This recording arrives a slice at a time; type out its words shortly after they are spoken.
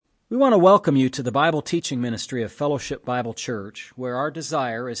We want to welcome you to the Bible teaching ministry of Fellowship Bible Church, where our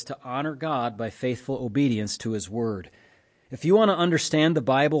desire is to honor God by faithful obedience to His Word. If you want to understand the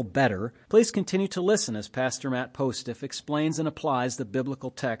Bible better, please continue to listen as Pastor Matt Postiff explains and applies the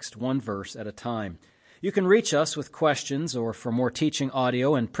biblical text one verse at a time. You can reach us with questions or for more teaching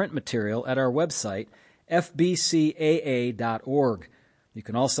audio and print material at our website, fbcaa.org. You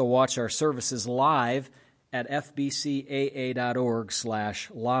can also watch our services live at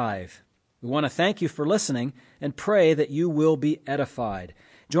fbcaa.org/live. We want to thank you for listening and pray that you will be edified.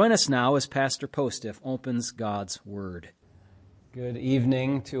 Join us now as Pastor Postiff opens God's Word. Good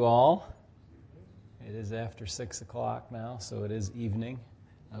evening to all. It is after 6 o'clock now, so it is evening.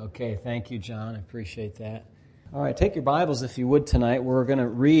 Okay, thank you, John. I appreciate that. All right, take your Bibles if you would tonight. We're going to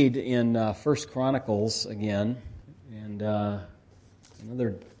read in 1 Chronicles again, and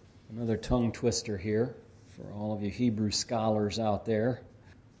another tongue twister here for all of you Hebrew scholars out there.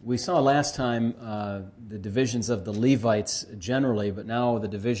 We saw last time the divisions of the Levites generally, but now the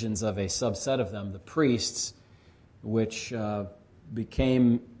divisions of a subset of them, the priests, which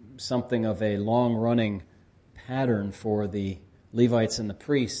became something of a long-running pattern for the Levites and the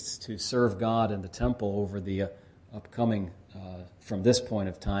priests to serve God in the temple over the upcoming, from this point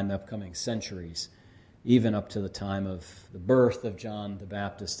of time, the upcoming centuries, even up to the time of the birth of John the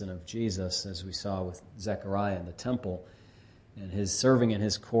Baptist and of Jesus, as we saw with Zechariah in the temple, and his serving in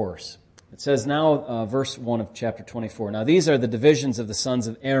his course. It says now, verse 1 of chapter 24, "Now these are the divisions of the sons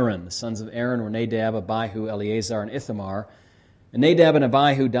of Aaron. The sons of Aaron were Nadab, Abihu, Eleazar, and Ithamar. And Nadab and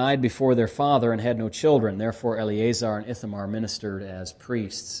Abihu died before their father and had no children. Therefore Eleazar and Ithamar ministered as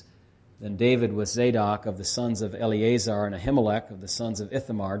priests. Then David with Zadok of the sons of Eleazar and Ahimelech of the sons of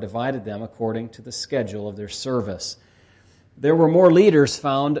Ithamar divided them according to the schedule of their service. There were more leaders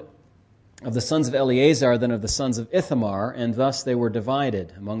found of the sons of Eleazar than of the sons of Ithamar, and thus they were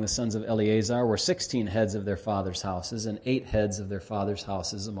divided. Among the sons of Eleazar were 16 heads of their fathers' houses, and 8 heads of their fathers'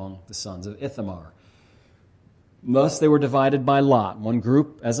 houses among the sons of Ithamar. Thus they were divided by lot, one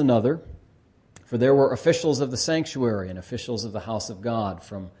group as another, for there were officials of the sanctuary and officials of the house of God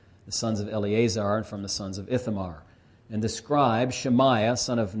from the sons of Eleazar and from the sons of Ithamar. And the scribe Shemaiah,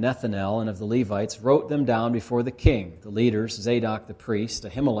 son of Nethanel, and of the Levites, wrote them down before the king, the leaders, Zadok the priest,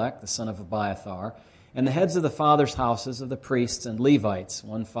 Ahimelech, the son of Abiathar, and the heads of the fathers' houses of the priests and Levites,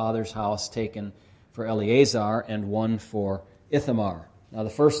 one father's house taken for Eleazar and one for Ithamar. Now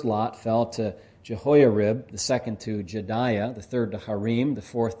the first lot fell to Jehoiarib, the second to Jediah, the third to Harim, the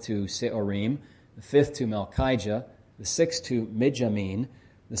fourth to Seorim, the fifth to Malchijah, the sixth to Mijamin,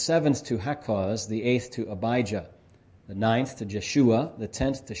 the seventh to Hakkoz, the eighth to Abijah, the ninth to Jeshua, the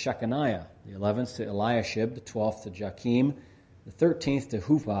 10th to Shechaniah, the 11th to Eliashib, the 12th to Jakim, the 13th to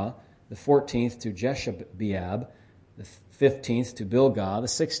Huppah, the 14th to Jeshabeab, the 15th to Bilgah, the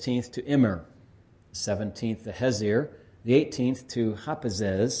 16th to Immer, the 17th to Hezir, the 18th to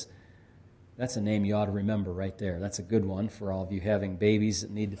Hapazez. That's a name you ought to remember right there. That's a good one for all of you having babies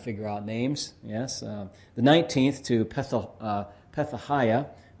that need to figure out names. Yes. The 19th to Pethahiah,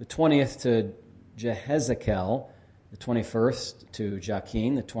 the 20th to Jehezekel, the 21st to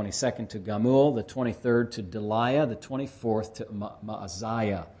Jakin, the 22nd to Gamul, the 23rd to Deliah, the 24th to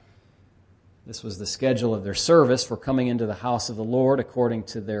Maaziah. This was the schedule of their service for coming into the house of the Lord according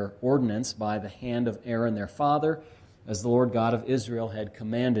to their ordinance by the hand of Aaron their father, as the Lord God of Israel had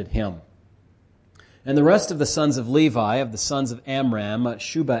commanded him. And the rest of the sons of Levi, of the sons of Amram,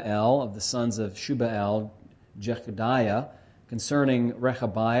 Shubael, of the sons of Shubael, Jechadiah, concerning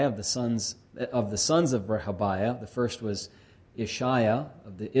Rehabiah, of the sons of Rehabiah, the first was Ishiah,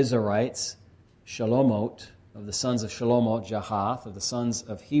 of the Izharites, Shalomot, of the sons of Shalomot, Jahath, of the sons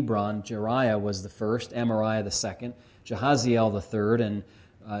of Hebron, Jeriah was the first, Amariah the second, Jahaziel the third, and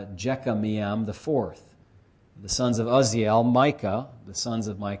Jekameam the fourth. Of the sons of Uzziel, Micah, the sons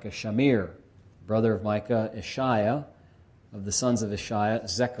of Micah, Shamir, brother of Micah, Ishiah, of the sons of Ishiah,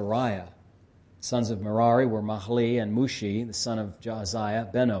 Zechariah. Sons of Merari were Mahli and Mushi, the son of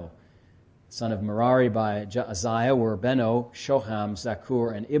Jaaziah, Beno. Son of Merari by Jaaziah were Beno, Shoham,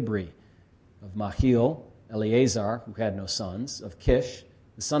 Zakur, and Ibri. Of Mahil, Eleazar, who had no sons. Of Kish,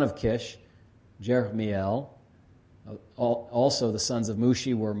 the son of Kish, Jerahmeel. Also the sons of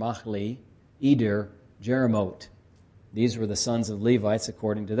Mushi were Mahli, Eder, Jeremot. These were the sons of Levites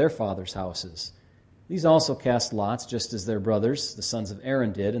according to their fathers' houses. These also cast lots, just as their brothers, the sons of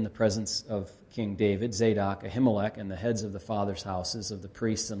Aaron, did in the presence of King David, Zadok, Ahimelech, and the heads of the fathers' houses of the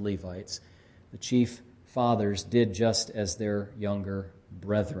priests and Levites. The chief fathers did just as their younger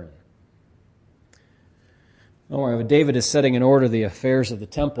brethren. All right, David is setting in order the affairs of the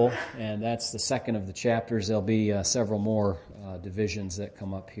temple, and that's the second of the chapters. There'll be several more divisions that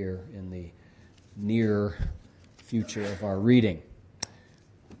come up here in the near future of our reading.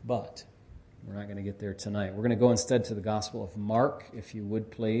 But we're not going to get there tonight. We're going to go instead to the Gospel of Mark, if you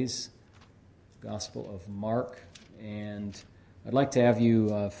would please. Gospel of Mark. And I'd like to have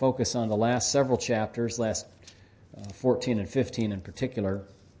you focus on the last several chapters, last 14 and 15 in particular.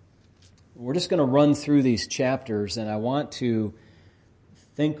 We're just going to run through these chapters, and I want to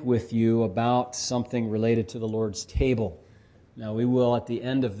think with you about something related to the Lord's table. Now, we will, at the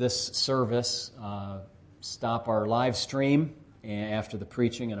end of this service, stop our live stream after the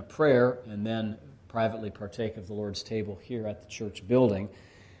preaching and a prayer, and then privately partake of the Lord's table here at the church building,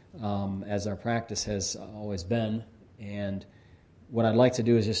 as our practice has always been. And what I'd like to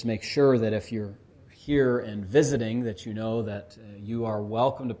do is just make sure that if you're here and visiting, that you know that you are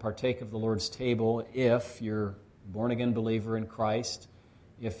welcome to partake of the Lord's table if you're a born-again believer in Christ,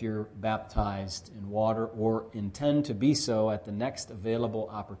 if you're baptized in water, or intend to be so at the next available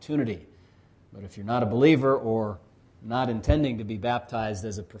opportunity. But if you're not a believer or not intending to be baptized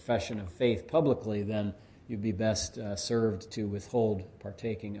as a profession of faith publicly, then you'd be best served to withhold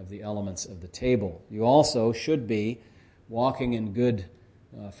partaking of the elements of the table. You also should be walking in good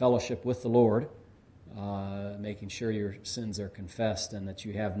fellowship with the Lord, making sure your sins are confessed and that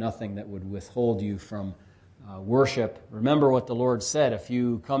you have nothing that would withhold you from worship. Remember what the Lord said. If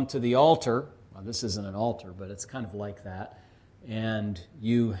you come to the altar, well, this isn't an altar, but it's kind of like that, and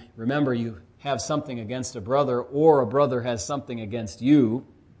you remember you have something against a brother, or a brother has something against you,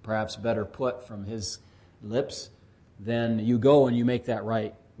 perhaps better put from his lips, then you go and you make that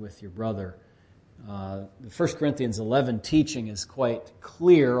right with your brother. The 1 Corinthians 11 teaching is quite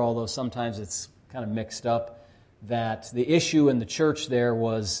clear, although sometimes it's kind of mixed up, that the issue in the church there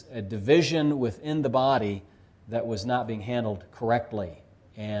was a division within the body that was not being handled correctly.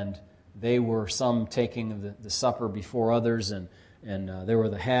 And they were some taking the supper before others, and there were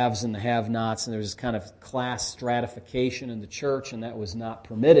the haves and the have-nots, and there was kind of class stratification in the church, and that was not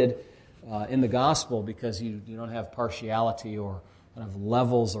permitted in the gospel because you don't have partiality or kind of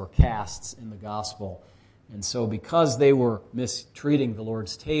levels or castes in the gospel. And so because they were mistreating the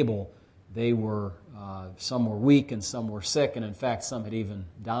Lord's table, they were, some were weak and some were sick, and in fact some had even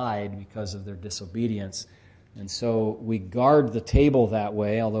died because of their disobedience. And so we guard the table that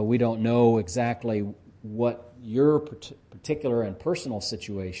way, although we don't know exactly what your particular and personal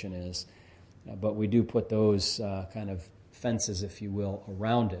situation is, but we do put those kind of fences, if you will,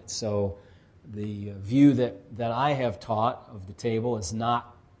 around it. So the view that I have taught of the table is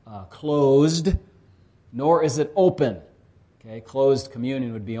not closed, nor is it open. Okay, closed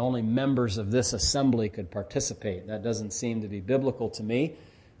communion would be only members of this assembly could participate. That doesn't seem to be biblical to me.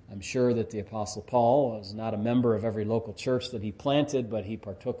 I'm sure that the Apostle Paul was not a member of every local church that he planted, but he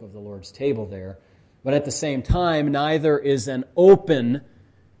partook of the Lord's table there. But at the same time, neither is an open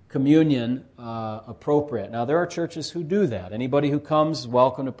communion appropriate. Now, there are churches who do that. Anybody who comes is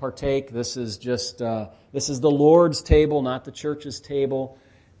welcome to partake. This is the Lord's table, not the church's table.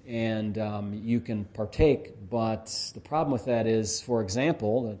 And you can partake, but the problem with that is, for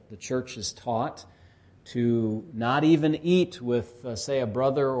example, that the church is taught to not even eat with, say, a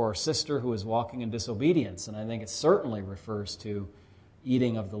brother or sister who is walking in disobedience. And I think it certainly refers to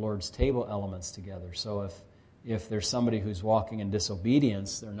eating of the Lord's table elements together. So if there's somebody who's walking in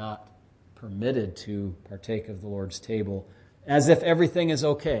disobedience, they're not permitted to partake of the Lord's table as if everything is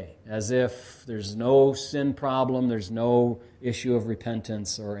okay, as if there's no sin problem, there's no issue of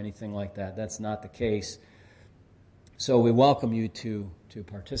repentance or anything like that. That's not the case. So we welcome you to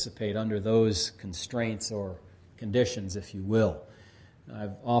participate under those constraints or conditions, if you will.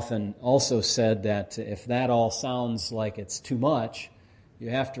 I've often also said that if that all sounds like it's too much,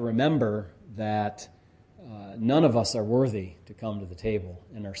 you have to remember that none of us are worthy to come to the table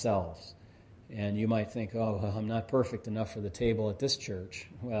in ourselves. And you might think, oh, well, I'm not perfect enough for the table at this church.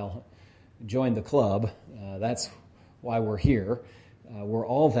 Well, join the club. That's why we're here. We're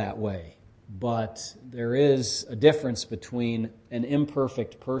all that way. But there is a difference between an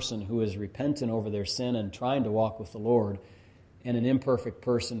imperfect person who is repentant over their sin and trying to walk with the Lord, and an imperfect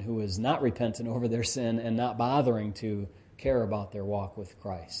person who is not repentant over their sin and not bothering to care about their walk with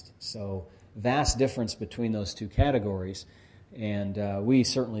Christ. So, vast difference between those two categories. And we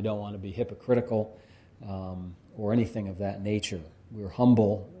certainly don't want to be hypocritical or anything of that nature. We're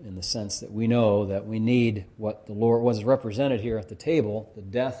humble in the sense that we know that we need what the Lord was represented here at the table, the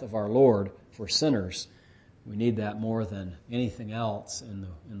death of our Lord for sinners. We need that more than anything else in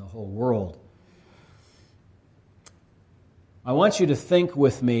the whole world. I want you to think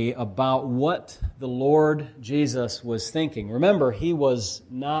with me about what the Lord Jesus was thinking. Remember, he was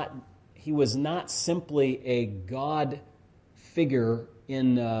not simply a God figure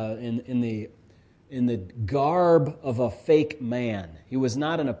in the garb of a fake man. He was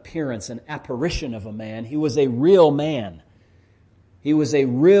not an appearance, an apparition of a man. He was a real man. He was a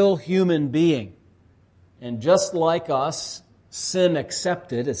real human being. And just like us, sin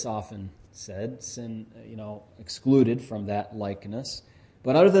accepted, it's often said, sin, excluded from that likeness.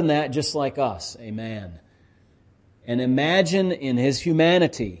 But other than that, just like us, a man. And imagine in his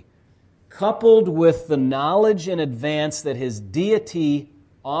humanity, coupled with the knowledge in advance that his deity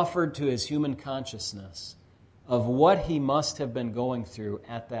offered to his human consciousness of what he must have been going through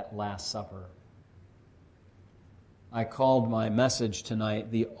at that Last Supper. I called my message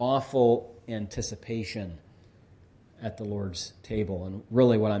tonight the awful anticipation at the Lord's table. And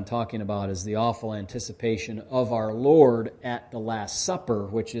really what I'm talking about is the awful anticipation of our Lord at the Last Supper,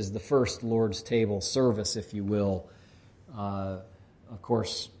 which is the first Lord's table service, if you will. Of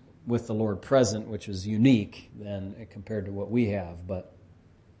course, with the Lord present, which is unique then compared to what we have. But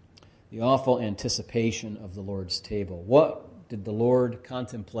the awful anticipation of the Lord's table. What did the Lord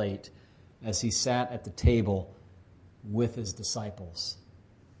contemplate as he sat at the table with his disciples?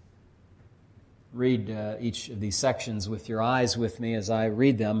 Read each of these sections with your eyes with me as I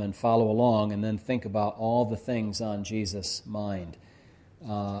read them and follow along, and then think about all the things on Jesus' mind.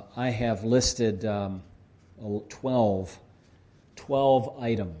 I have listed 12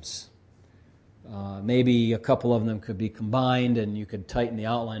 items. Maybe a couple of them could be combined and you could tighten the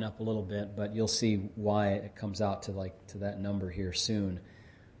outline up a little bit, but you'll see why it comes out to that number here soon.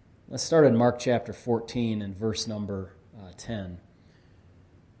 Let's start in Mark chapter 14 and verse number 10.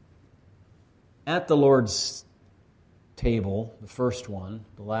 At the Lord's table, the first one,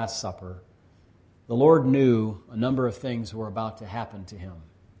 the Last Supper, the Lord knew a number of things were about to happen to him.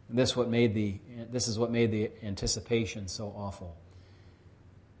 And this is what made the anticipation so awful.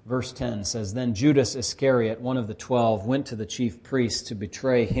 Verse 10 says, Then Judas Iscariot, one of the 12, went to the chief priests to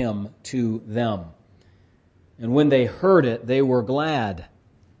betray him to them. And when they heard it, they were glad.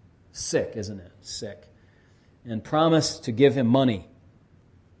 Sick, isn't it? Sick. And promised to give him money.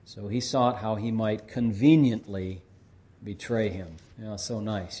 So he sought how he might conveniently betray him. So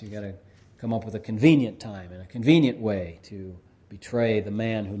nice. You got to come up with a convenient time and a convenient way to betray the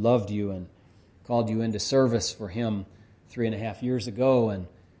man who loved you and called you into service for him 3.5 years ago and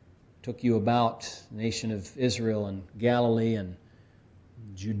took you about the nation of Israel and Galilee and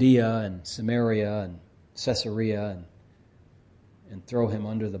Judea and Samaria and Caesarea and throw him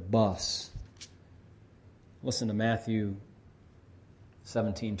under the bus. Listen to Matthew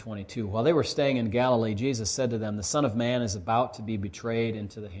 17:22. While they were staying in Galilee, Jesus said to them, The Son of Man is about to be betrayed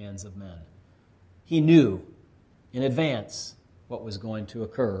into the hands of men. He knew in advance what was going to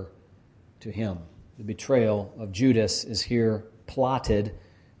occur to him. The betrayal of Judas is here plotted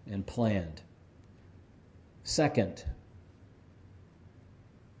and planned. Second,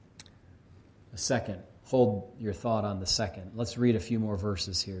 hold your thought on the second. Let's read a few more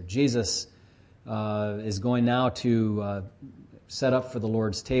verses here. Jesus is going now to set up for the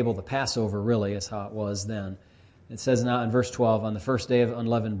Lord's table. The Passover really is how it was then. It says now in verse 12, On the first day of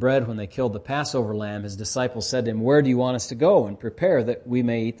unleavened bread, when they killed the Passover lamb, his disciples said to him, Where do you want us to go and prepare that we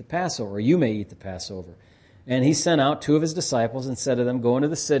may eat the Passover, or you may eat the Passover? And he sent out 2 of his disciples and said to them, Go into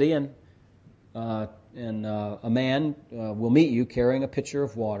the city, and a man will meet you carrying a pitcher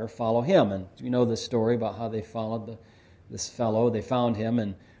of water. Follow him. And you know this story about how they followed this fellow. They found him,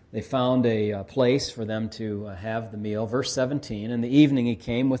 and they found a place for them to have the meal. Verse 17, In the evening he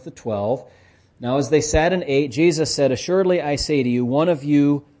came with the 12. Now as they sat and ate, Jesus said, Assuredly I say to you, one of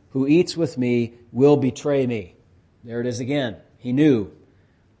you who eats with me will betray me. There it is again. He knew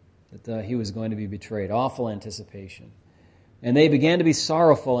that he was going to be betrayed. Awful anticipation. And they began to be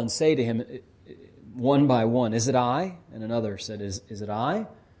sorrowful and say to him one by one, Is it I? And another said, Is it I?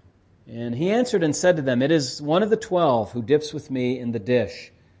 And he answered and said to them, It is one of the 12 who dips with me in the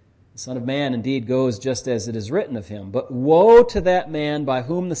dish. The Son of Man indeed goes just as it is written of him. But woe to that man by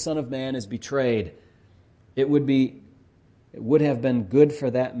whom the Son of Man is betrayed. It would have been good for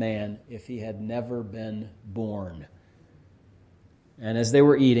that man if he had never been born. And as they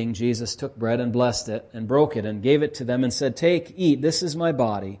were eating, Jesus took bread and blessed it and broke it and gave it to them and said, Take, eat, this is my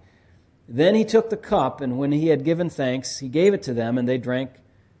body. Then he took the cup, and when he had given thanks, he gave it to them, and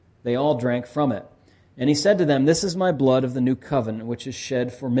they all drank from it. And he said to them, This is my blood of the new covenant, which is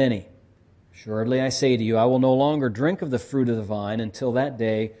shed for many. Assuredly I say to you, I will no longer drink of the fruit of the vine until that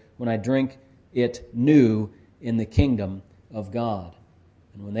day when I drink it new in the kingdom of God.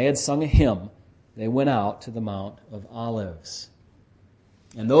 And when they had sung a hymn, they went out to the Mount of Olives.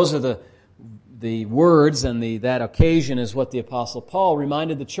 And those are the words, and that occasion is what the Apostle Paul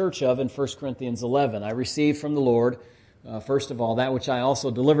reminded the church of in 1 Corinthians 11. I received from the Lord, first of all, that which I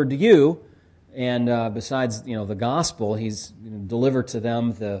also delivered to you. And besides, the gospel, he's delivered to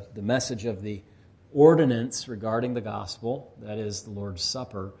them the message of the ordinance regarding the gospel, that is the Lord's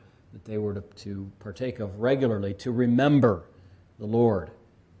Supper, that they were to partake of regularly, to remember the Lord,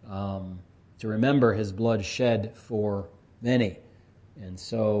 to remember His blood shed for many. And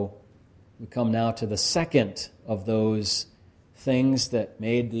so we come now to the second of those things that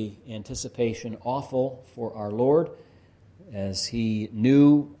made the anticipation awful for our Lord, as He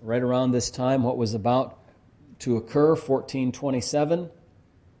knew right around this time what was about to occur, 14:27.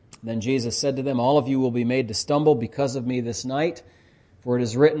 Then Jesus said to them, "All of you will be made to stumble because of me this night, for it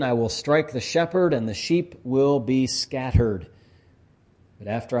is written, I will strike the shepherd, and the sheep will be scattered. But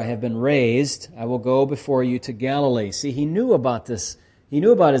after I have been raised, I will go before you to Galilee." See, He knew about this. He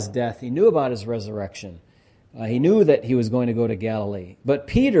knew about His death. He knew about His resurrection. He knew that He was going to go to Galilee. But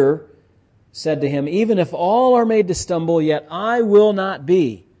Peter said to Him, "Even if all are made to stumble, yet I will not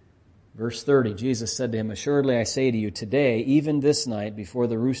be." Verse 30, Jesus said to him, "Assuredly I say to you, today, even this night, before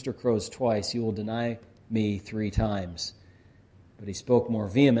the rooster crows twice, you will deny me 3 times. But He spoke more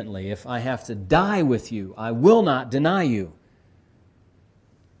vehemently, "If I have to die with you, I will not deny you."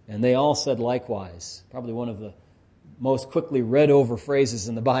 And they all said likewise. Probably one of the most quickly read over phrases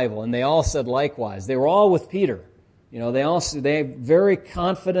in the Bible. And they all said likewise. They were all with Peter. They had very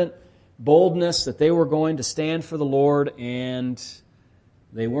confident boldness that they were going to stand for the Lord, and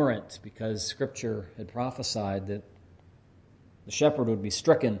they weren't, because Scripture had prophesied that the shepherd would be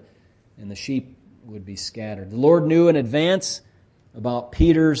stricken and the sheep would be scattered. The Lord knew in advance about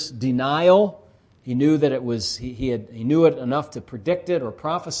Peter's denial. He knew that it was he knew it enough to predict it or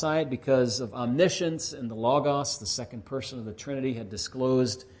prophesy it because of omniscience, and the Logos, the second person of the Trinity, had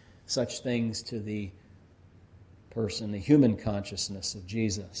disclosed such things to the person, the human consciousness of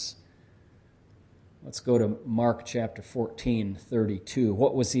Jesus. Let's go to Mark chapter 14:32.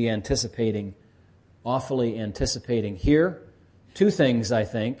 What was He anticipating, awfully anticipating here? 2 things, I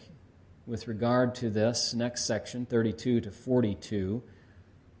think, with regard to this next section, 32 to 42.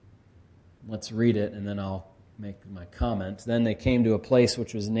 Let's read it, and then I'll make my comment. "Then they came to a place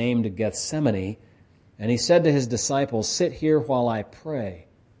which was named Gethsemane, and He said to His disciples, 'Sit here while I pray.'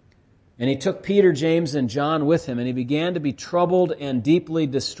 And He took Peter, James, and John with Him, and He began to be troubled and deeply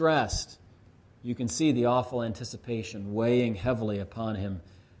distressed." You can see the awful anticipation weighing heavily upon Him,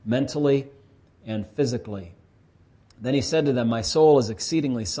 mentally and physically. Then He said to them, "My soul is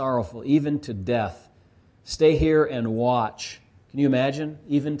exceedingly sorrowful, even to death. Stay here and watch." Can you imagine?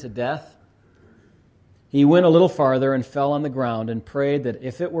 Even to death? He went a little farther and fell on the ground and prayed that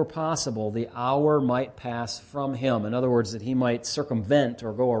if it were possible, the hour might pass from Him. In other words, that He might circumvent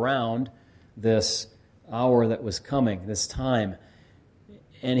or go around this hour that was coming, this time.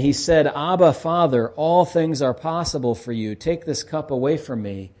 And He said, "Abba, Father, all things are possible for you. Take this cup away from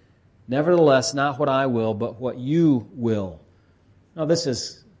me. Nevertheless, not what I will, but what you will." Now this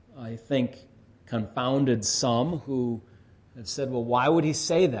is, I think, confounded some who have said, well, why would He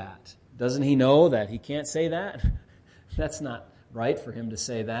say that? Doesn't He know that He can't say that? That's not right for Him to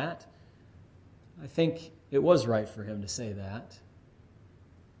say that. I think it was right for Him to say that.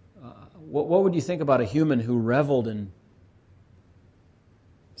 What would you think about a human who reveled in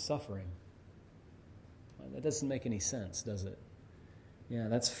suffering? That doesn't make any sense, does it? Yeah,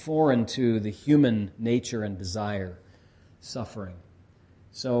 that's foreign to the human nature and desire, suffering.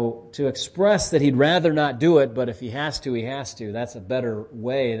 So to express that He'd rather not do it, but if He has to, He has to, that's a better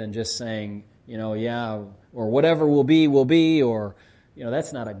way than just saying, yeah, or whatever will be, or,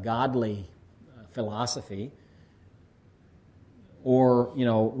 that's not a godly philosophy. Or,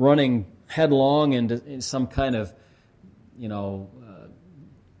 running headlong into some kind of,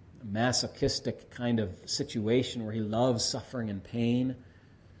 masochistic kind of situation where He loves suffering and pain.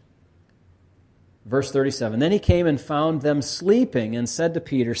 Verse 37, "Then He came and found them sleeping and said to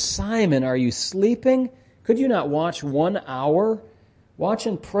Peter, 'Simon, are you sleeping? Could you not watch 1 hour? Watch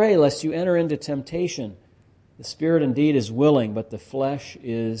and pray lest you enter into temptation. The spirit indeed is willing, but the flesh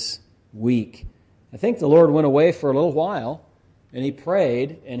is weak.'" I think the Lord went away for a little while, and He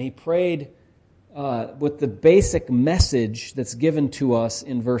prayed with the basic message that's given to us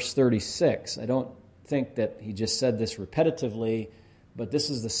in verse 36. I don't think that He just said this repetitively, but this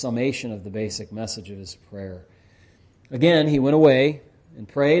is the summation of the basic message of His prayer. Again, He went away and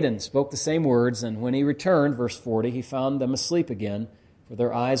prayed and spoke the same words, and when He returned, verse 40, He found them asleep again, for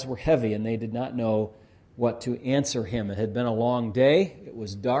their eyes were heavy, and they did not know what to answer him. It had been a long day. It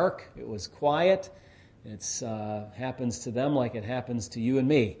was dark. It was quiet. It happens to them like it happens to you and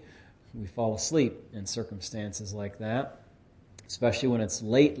me. We fall asleep in circumstances like that, especially when it's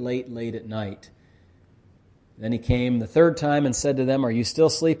late at night. Then he came the third time and said to them, "Are you still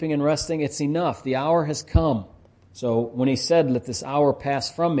sleeping and resting? It's enough. The hour has come." So when he said, "Let this hour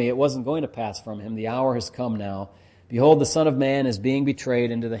pass from me," it wasn't going to pass from him. The hour has come now. "Behold, the Son of Man is being betrayed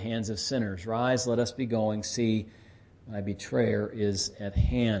into the hands of sinners. Rise, let us be going. See, my betrayer is at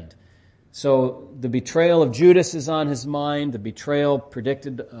hand." So the betrayal of Judas is on his mind. The betrayal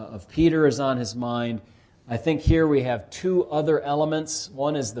predicted of Peter is on his mind. I think here we have two other elements.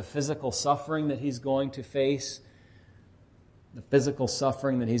 One is the physical suffering that he's going to face. The physical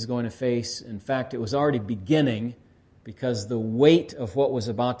suffering that he's going to face. In fact, it was already beginning because the weight of what was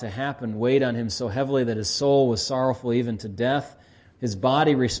about to happen weighed on him so heavily that his soul was sorrowful even to death. His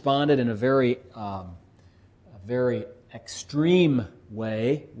body responded in a very extreme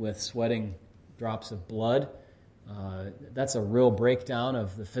way with sweating drops of blood. That's a real breakdown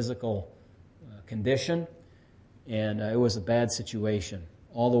of the physical condition, and it was a bad situation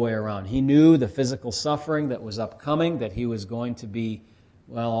all the way around. He knew the physical suffering that was upcoming, that he was going to be,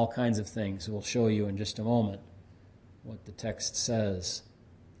 all kinds of things. We'll show you in just a moment what the text says.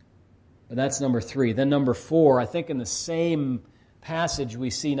 But that's number 3. Then number 4, I think in the same passage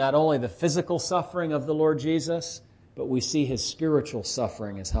we see not only the physical suffering of the Lord Jesus, but we see his spiritual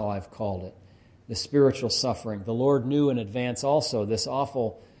suffering is how I've called it. The spiritual suffering. The Lord knew in advance also this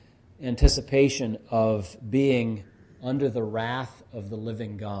awful anticipation of being under the wrath of the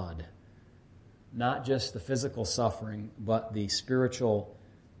living God. Not just the physical suffering, but the spiritual,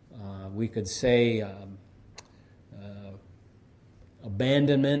 we could say,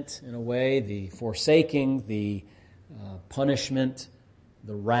 abandonment in a way, the forsaking, the punishment,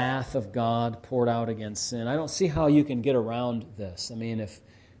 the wrath of God poured out against sin. I don't see how you can get around this. I mean,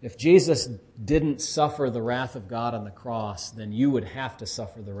 if Jesus didn't suffer the wrath of God on the cross, then you would have to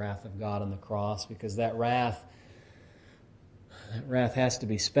suffer the wrath of God on the cross, because that wrath has to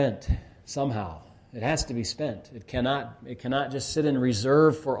be spent somehow. It has to be spent. It cannot just sit in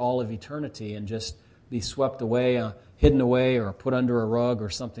reserve for all of eternity and just be swept away, hidden away, or put under a rug or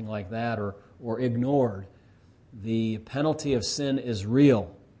something like that, or ignored. The penalty of sin is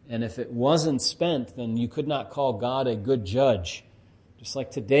real, and if it wasn't spent, then you could not call God a good judge. Just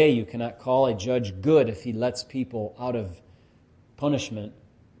like today, you cannot call a judge good if he lets people out of punishment,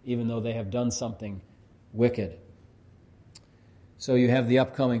 even though they have done something wicked. So you have the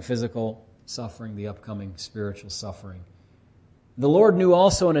upcoming physical suffering, the upcoming spiritual suffering. The Lord knew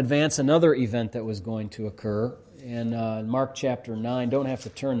also in advance another event that was going to occur. In Mark chapter 9, don't have to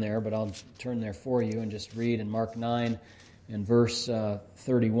turn there, but I'll turn there for you and just read in Mark 9 and verse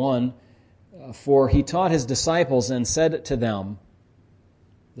 31. "For he taught his disciples and said to them,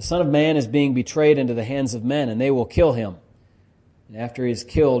 'The Son of Man is being betrayed into the hands of men, and they will kill him. And after he is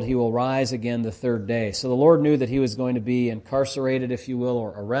killed, he will rise again the third day.'" So the Lord knew that he was going to be incarcerated, if you will,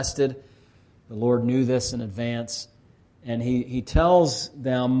 or arrested. The Lord knew this in advance. And he tells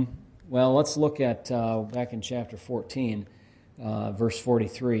them, let's look at back in chapter 14, verse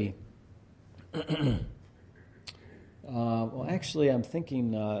 43. Actually, I'm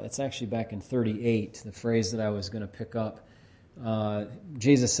thinking it's actually back in 38, the phrase that I was going to pick up.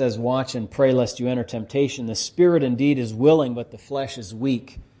 Jesus says, "Watch and pray lest you enter temptation. The spirit indeed is willing, but the flesh is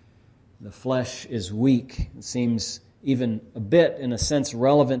weak." The flesh is weak. It seems even a bit, in a sense,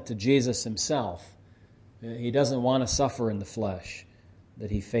 relevant to Jesus himself. He doesn't want to suffer in the flesh,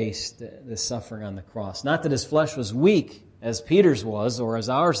 that he faced the suffering on the cross. Not that his flesh was weak, as Peter's was, or as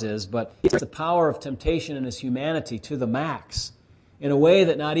ours is, but it's the power of temptation in his humanity to the max, in a way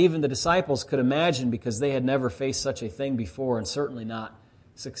that not even the disciples could imagine, because they had never faced such a thing before, and certainly not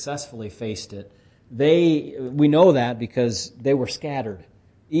successfully faced it. We know that because they were scattered,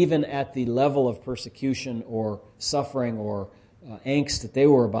 even at the level of persecution or suffering or angst that they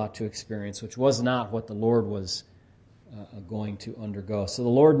were about to experience, which was not what the Lord was going to undergo. So the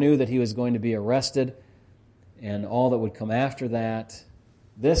Lord knew that he was going to be arrested and all that would come after that.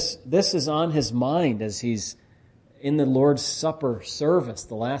 This is on his mind as he's in the Lord's Supper service,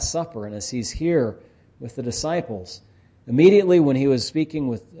 the Last Supper, and as he's here with the disciples. Immediately when he was speaking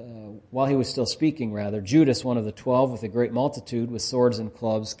while he was still speaking, Judas, one of the 12, with a great multitude, with swords and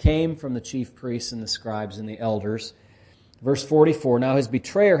clubs, came from the chief priests and the scribes and the elders. Verse 44, "Now his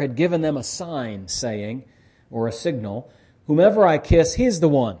betrayer had given them a sign, saying," or a signal, "Whomever I kiss, he is the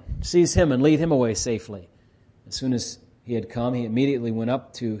one. Seize him and lead him away safely." As soon as he had come, he immediately went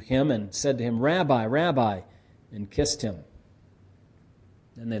up to him and said to him, "Rabbi, Rabbi," and kissed him.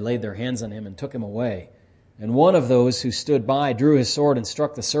 Then they laid their hands on him and took him away. And one of those who stood by drew his sword and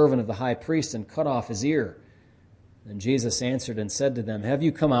struck the servant of the high priest and cut off his ear. Then Jesus answered and said to them, Have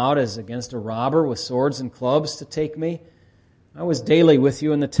you come out as against a robber with swords and clubs to take me? I was daily with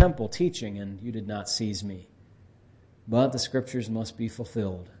you in the temple teaching, and you did not seize me. But the Scriptures must be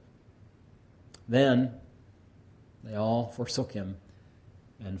fulfilled. Then they all forsook him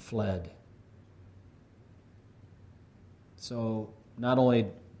and fled. So not only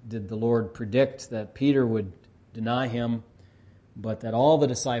did the Lord predict that Peter would deny him, but that all the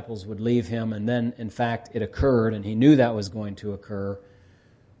disciples would leave him, and then, in fact, it occurred, and he knew that was going to occur.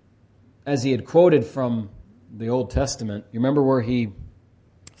 As he had quoted from the Old Testament, you remember where he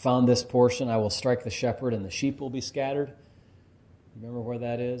found this portion, I will strike the shepherd and the sheep will be scattered? Remember where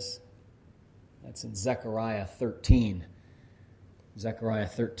that is? That's in Zechariah 13. Zechariah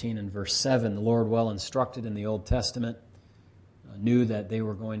 13 and verse 7, the Lord, well instructed in the Old Testament, knew that they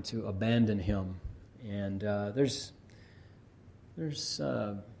were going to abandon him. And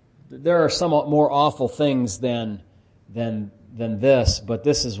there are somewhat more awful things than this, but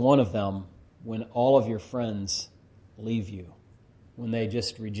this is one of them. When all of your friends leave you, when they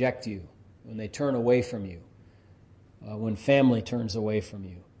just reject you, when they turn away from you, when family turns away from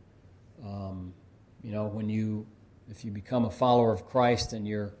you, if you become a follower of Christ and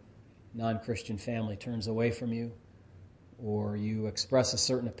your non-Christian family turns away from you, or you express a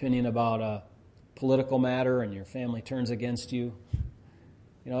certain opinion about a political matter and your family turns against you,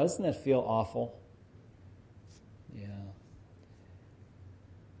 doesn't that feel awful? Yeah.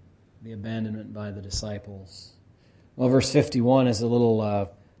 The abandonment by the disciples. Well, verse 51 is a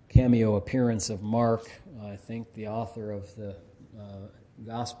little cameo appearance of Mark, I think, the author of the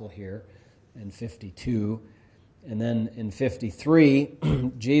gospel here, in 52. And then in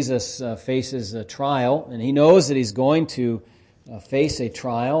 53, Jesus faces a trial, and he knows that he's going to face a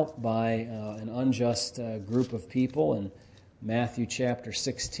trial by an unjust group of people. In Matthew chapter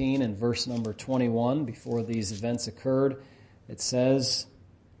 16 and verse number 21, before these events occurred, it says,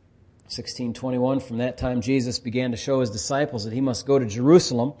 16:21, from that time Jesus began to show his disciples that he must go to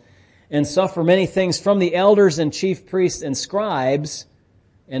Jerusalem and suffer many things from the elders and chief priests and scribes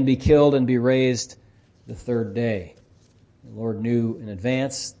and be killed and be raised the third day. The Lord knew in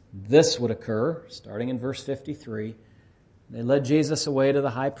advance this would occur, starting in verse 53. They led Jesus away to the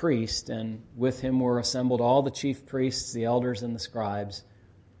high priest, and with him were assembled all the chief priests, the elders, and the scribes.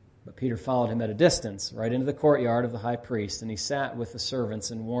 But Peter followed him at a distance, right into the courtyard of the high priest, and he sat with the servants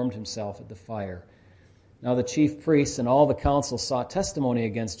and warmed himself at the fire. Now the chief priests and all the council sought testimony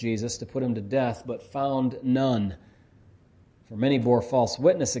against Jesus to put him to death, but found none. For many bore false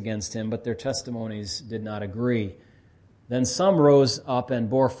witness against him, but their testimonies did not agree. Then some rose up and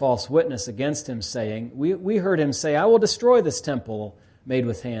bore false witness against him, saying, We heard him say, I will destroy this temple made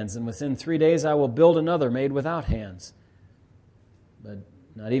with hands, and within 3 days I will build another made without hands. But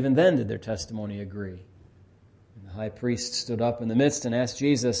not even then did their testimony agree. And the high priest stood up in the midst and asked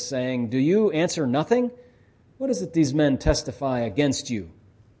Jesus, saying, Do you answer nothing? What is it these men testify against you?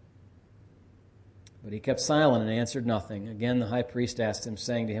 But he kept silent and answered nothing. Again the high priest asked him,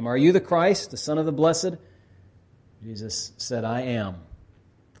 saying to him, Are you the Christ, the Son of the Blessed? Jesus said, I am.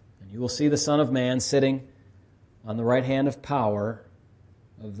 And you will see the Son of Man sitting on the right hand of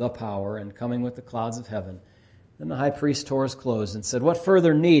the power, and coming with the clouds of heaven. Then the high priest tore his clothes and said, What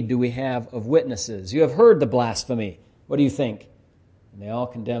further need do we have of witnesses? You have heard the blasphemy. What do you think? And they all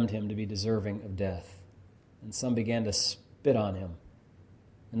condemned him to be deserving of death. And some began to spit on him,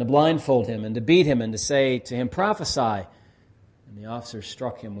 and to blindfold him, and to beat him, and to say to him, Prophesy. And the officers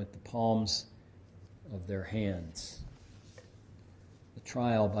struck him with the palms of their hands. The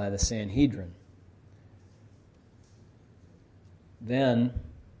trial by the Sanhedrin. Then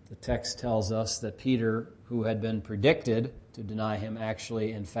the text tells us that Peter, who had been predicted to deny him,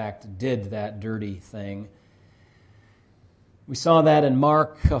 actually, in fact, did that dirty thing. We saw that in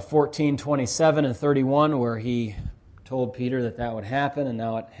Mark 14:27 and 31, where he told Peter that would happen, and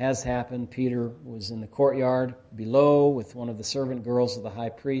now it has happened. Peter was in the courtyard below with one of the servant girls of the high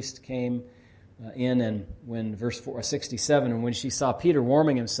priest, came in, and when verse 67, and when she saw Peter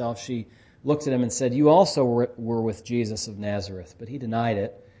warming himself, she looked at him and said, You also were with Jesus of Nazareth. But he denied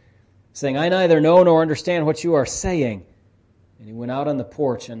it, saying, I neither know nor understand what you are saying. And he went out on the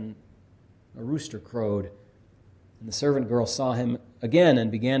porch, and a rooster crowed. And the servant girl saw him again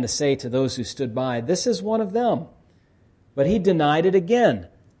and began to say to those who stood by, This is one of them. But he denied it again.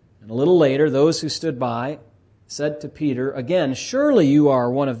 And a little later, those who stood by said to Peter again, Surely you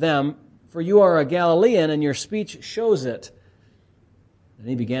are one of them, for you are a Galilean, and your speech shows it. And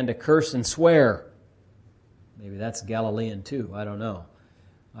he began to curse and swear. Maybe that's Galilean too, I don't know.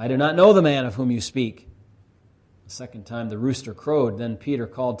 I do not know the man of whom you speak. The second time the rooster crowed, then Peter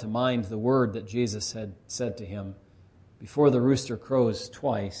called to mind the word that Jesus had said to him, "Before the rooster crows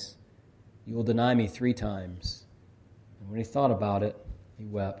twice, you will deny me 3 times." And when he thought about it, he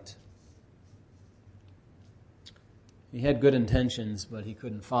wept. He had good intentions, but he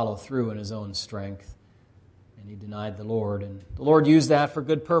couldn't follow through in his own strength, and he denied the Lord. And the Lord used that for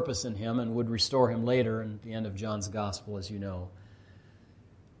good purpose in him and would restore him later in the end of John's Gospel, as you know.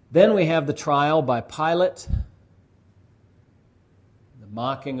 Then we have the trial by Pilate, the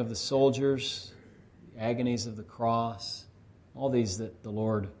mocking of the soldiers, the agonies of the cross, all these that the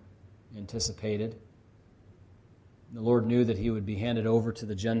Lord anticipated. The Lord knew that he would be handed over to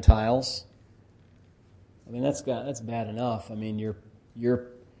the Gentiles. I mean, that's bad enough. I mean,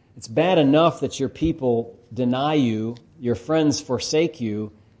 it's bad enough that your people deny you, your friends forsake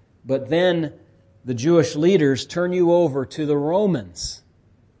you, but then the Jewish leaders turn you over to the Romans.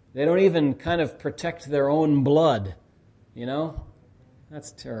 They don't even kind of protect their own blood, you know?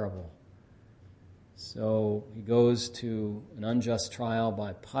 That's terrible. So he goes to an unjust trial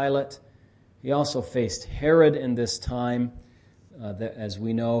by Pilate. He also faced Herod in this time, as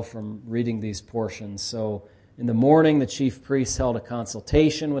we know from reading these portions. So in the morning, the chief priests held a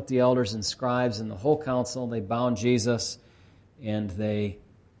consultation with the elders and scribes and the whole council. They bound Jesus, and they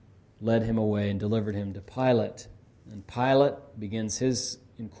led him away and delivered him to Pilate. And Pilate begins his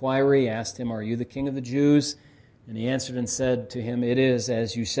inquiry, asked him, "Are you the king of the Jews?" And he answered and said to him, "It is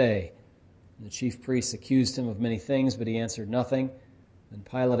as you say." And the chief priests accused him of many things, but he answered nothing. Then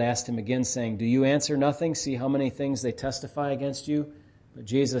Pilate asked him again, saying, "Do you answer nothing? See how many things they testify against you?" But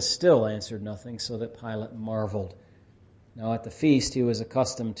Jesus still answered nothing, so that Pilate marveled. Now at the feast he was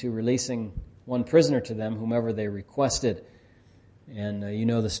accustomed to releasing one prisoner to them, whomever they requested. And you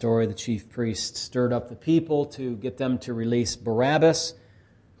know the story. The chief priest stirred up the people to get them to release Barabbas,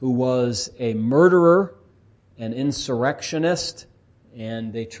 who was a murderer, an insurrectionist,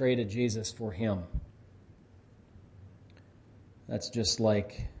 and they traded Jesus for him. That's just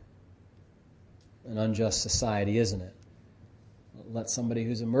like an unjust society, isn't it? Let somebody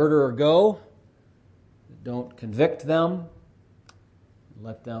who's a murderer go, don't convict them,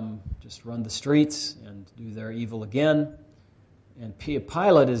 let them just run the streets and do their evil again. And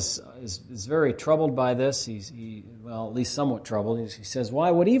Pilate is very troubled by this. He's at least somewhat troubled. He says, "Why?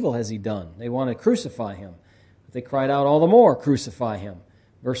 What evil has he done?" They want to crucify him. But they cried out all the more, "Crucify him."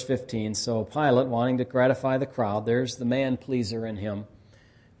 Verse 15, so Pilate, wanting to gratify the crowd, there's the man-pleaser in him,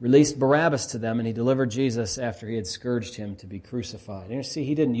 released Barabbas to them, and he delivered Jesus after he had scourged him to be crucified. And you see,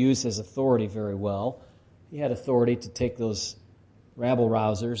 he didn't use his authority very well. He had authority to take those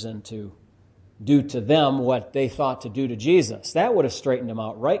rabble-rousers and to do to them what they thought to do to Jesus. That would have straightened him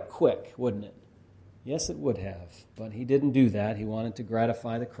out right quick, wouldn't it? Yes, it would have. But he didn't do that. He wanted to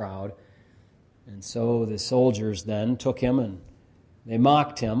gratify the crowd. And so the soldiers then took him and they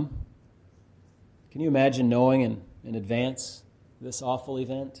mocked him. Can you imagine knowing in advance this awful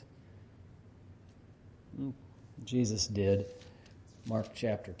event? Jesus did. Mark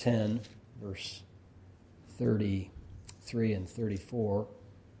chapter 10, verse 33 and 34.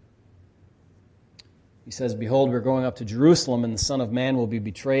 He says, "Behold, we're going up to Jerusalem, and the Son of Man will be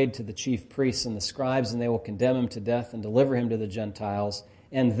betrayed to the chief priests and the scribes, and they will condemn him to death and deliver him to the Gentiles.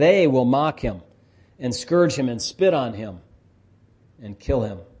 And they will mock him and scourge him and spit on him and kill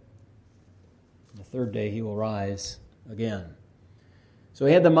him. On the third day he will rise again." So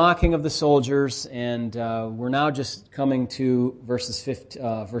he had the mocking of the soldiers, and we're now just coming to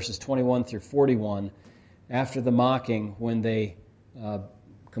verses 21 through 41. After the mocking, when they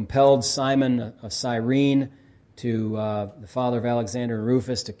compelled Simon of Cyrene, to the father of Alexander and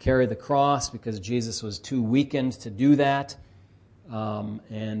Rufus, to carry the cross because Jesus was too weakened to do that.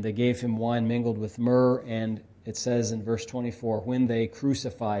 And they gave him wine mingled with myrrh, and it says in verse 24, when they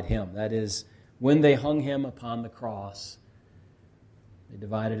crucified him, that is, when they hung him upon the cross, they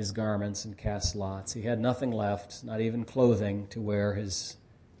divided his garments and cast lots. He had nothing left, not even clothing to wear.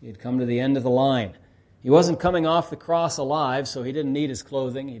 He had come to the end of the line. He wasn't coming off the cross alive, so he didn't need his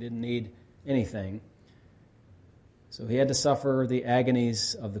clothing. He didn't need anything. So he had to suffer the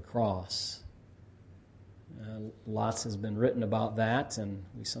agonies of the cross. Lots has been written about that, and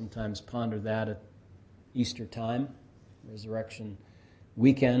we sometimes ponder that at Easter time, Resurrection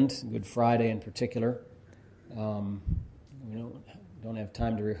weekend, Good Friday in particular. We don't have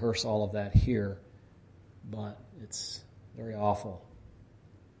time to rehearse all of that here, but it's very awful.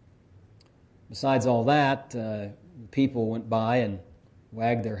 Besides all that, people went by and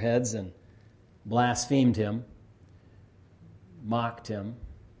wagged their heads and blasphemed him, mocked him,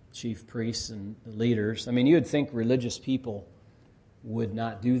 chief priests and the leaders. I mean, you would think religious people would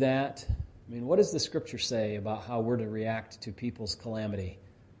not do that. I mean, what does the Scripture say about how we're to react to people's calamity?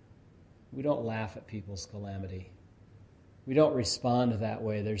 We don't laugh at people's calamity. We don't respond that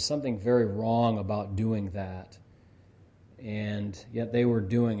way. There's something very wrong about doing that. And yet they were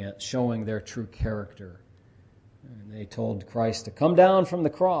doing it, showing their true character. And they told Christ to come down from the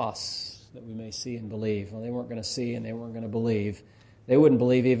cross that we may see and believe. Well, they weren't going to see and they weren't going to believe. They wouldn't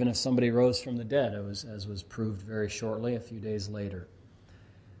believe even if somebody rose from the dead, as was proved very shortly, a few days later.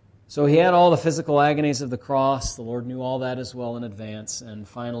 So he had all the physical agonies of the cross. The Lord knew all that as well in advance. And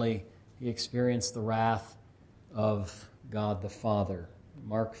finally, he experienced the wrath of God the Father.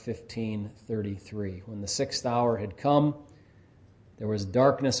 Mark 15:33. When the 6th hour had come, there was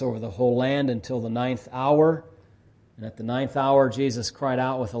darkness over the whole land until the 9th hour. And at the 9th hour, Jesus cried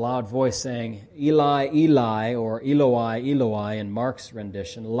out with a loud voice, saying, Eli, Eli, or Eloi, Eloi, in Mark's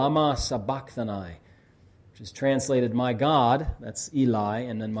rendition, Lama sabachthani, which is translated, my God, that's Eli,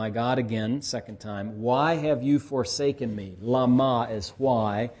 and then my God again, second time, why have you forsaken me? Lama is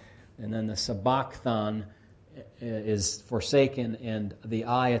why, and then the sabachthon is forsaken, and the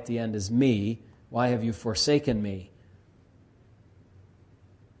I at the end is me. Why have you forsaken me?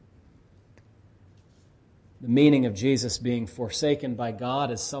 The meaning of Jesus being forsaken by God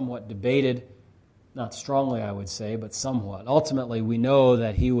is somewhat debated, not strongly, I would say, but somewhat. Ultimately, we know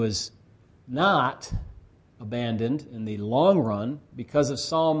that he was not abandoned in the long run because of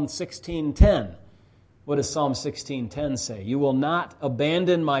Psalm 16:10. What does Psalm 16:10 say? You will not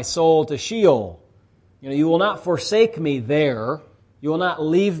abandon my soul to Sheol. You will not forsake me there. You will not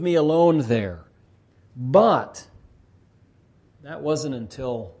leave me alone there. But that wasn't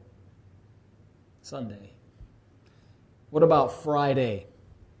until Sunday. What about Friday?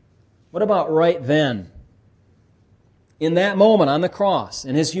 What about right then? In that moment on the cross,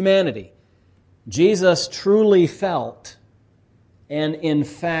 in his humanity, Jesus truly felt, and in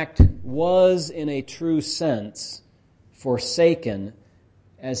fact was in a true sense, forsaken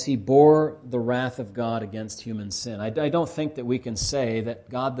as he bore the wrath of God against human sin. I don't think that we can say that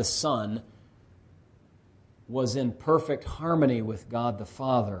God the Son was in perfect harmony with God the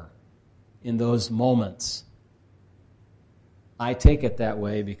Father in those moments. I take it that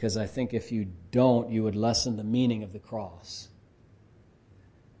way because I think if you don't, you would lessen the meaning of the cross.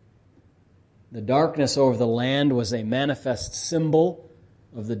 The darkness over the land was a manifest symbol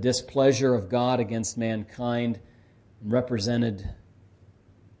of the displeasure of God against mankind, represented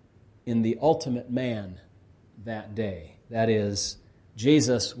in the ultimate man that day. That is,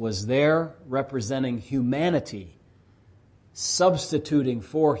 Jesus was there representing humanity, substituting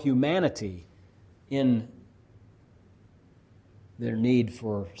for humanity in their need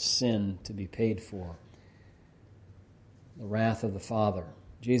for sin to be paid for. The wrath of the Father.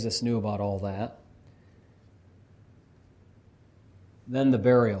 Jesus knew about all that. Then the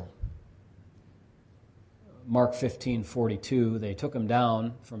burial. Mark 15:42, they took him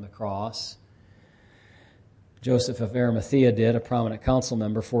down from the cross. Joseph of Arimathea did, a prominent council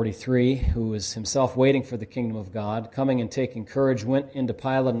member, 43, who was himself waiting for the kingdom of God, coming and taking courage, went into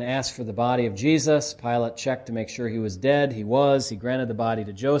Pilate and asked for the body of Jesus. Pilate checked to make sure he was dead. He was. He granted the body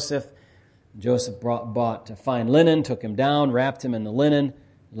to Joseph. Joseph bought fine linen, took him down, wrapped him in the linen,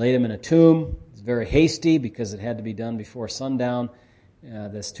 laid him in a tomb. It was very hasty because it had to be done before sundown.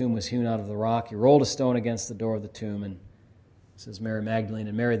 This tomb was hewn out of the rock. He rolled a stone against the door of the tomb, and it says Mary Magdalene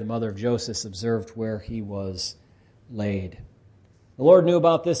and Mary, the mother of Joseph, observed where he was laid. The Lord knew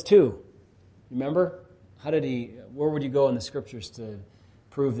about this too. Remember? Where would you go in the Scriptures to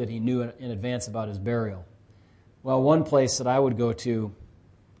prove that he knew in advance about his burial? Well, one place that I would go to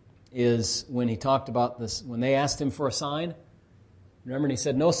is when he talked about this, when they asked him for a sign. Remember, and he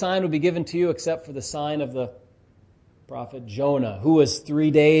said, no sign will be given to you except for the sign of the prophet Jonah, who was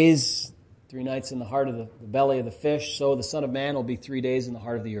 3 days, 3 nights in the heart of the belly of the fish, so the Son of Man will be 3 days in the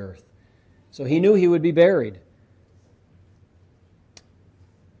heart of the earth. So he knew he would be buried.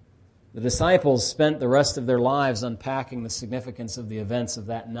 The disciples spent the rest of their lives unpacking the significance of the events of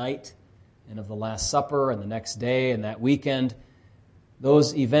that night and of the Last Supper and the next day and that weekend.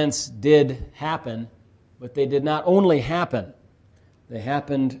 Those events did happen, but they did not only happen. They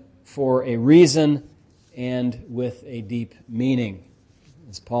happened for a reason and with a deep meaning.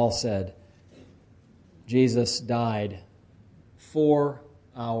 As Paul said, Jesus died for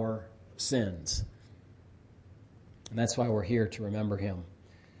our sins. And that's why we're here to remember him.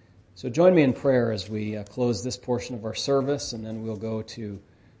 So join me in prayer as we close this portion of our service, and then we'll go to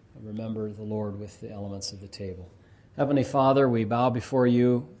remember the Lord with the elements of the table. Heavenly Father, we bow before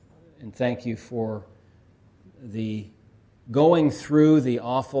you and thank you for the going through the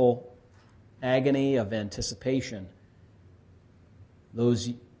awful agony of anticipation.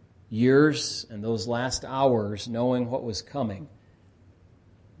 Those years and those last hours knowing what was coming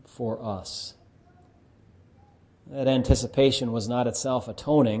for us. That anticipation was not itself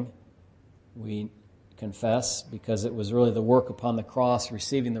atoning, we confess, because it was really the work upon the cross,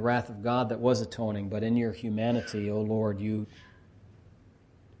 receiving the wrath of God, that was atoning. But in your humanity, O Lord, you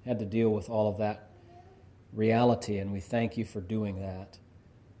had to deal with all of that reality, and we thank you for doing that.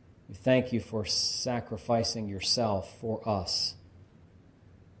 We thank you for sacrificing yourself for us,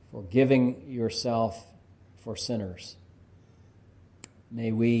 for giving yourself for sinners.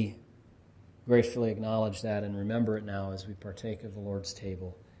 May we gratefully acknowledge that and remember it now as we partake of the Lord's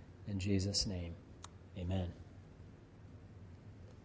table. In Jesus' name, amen.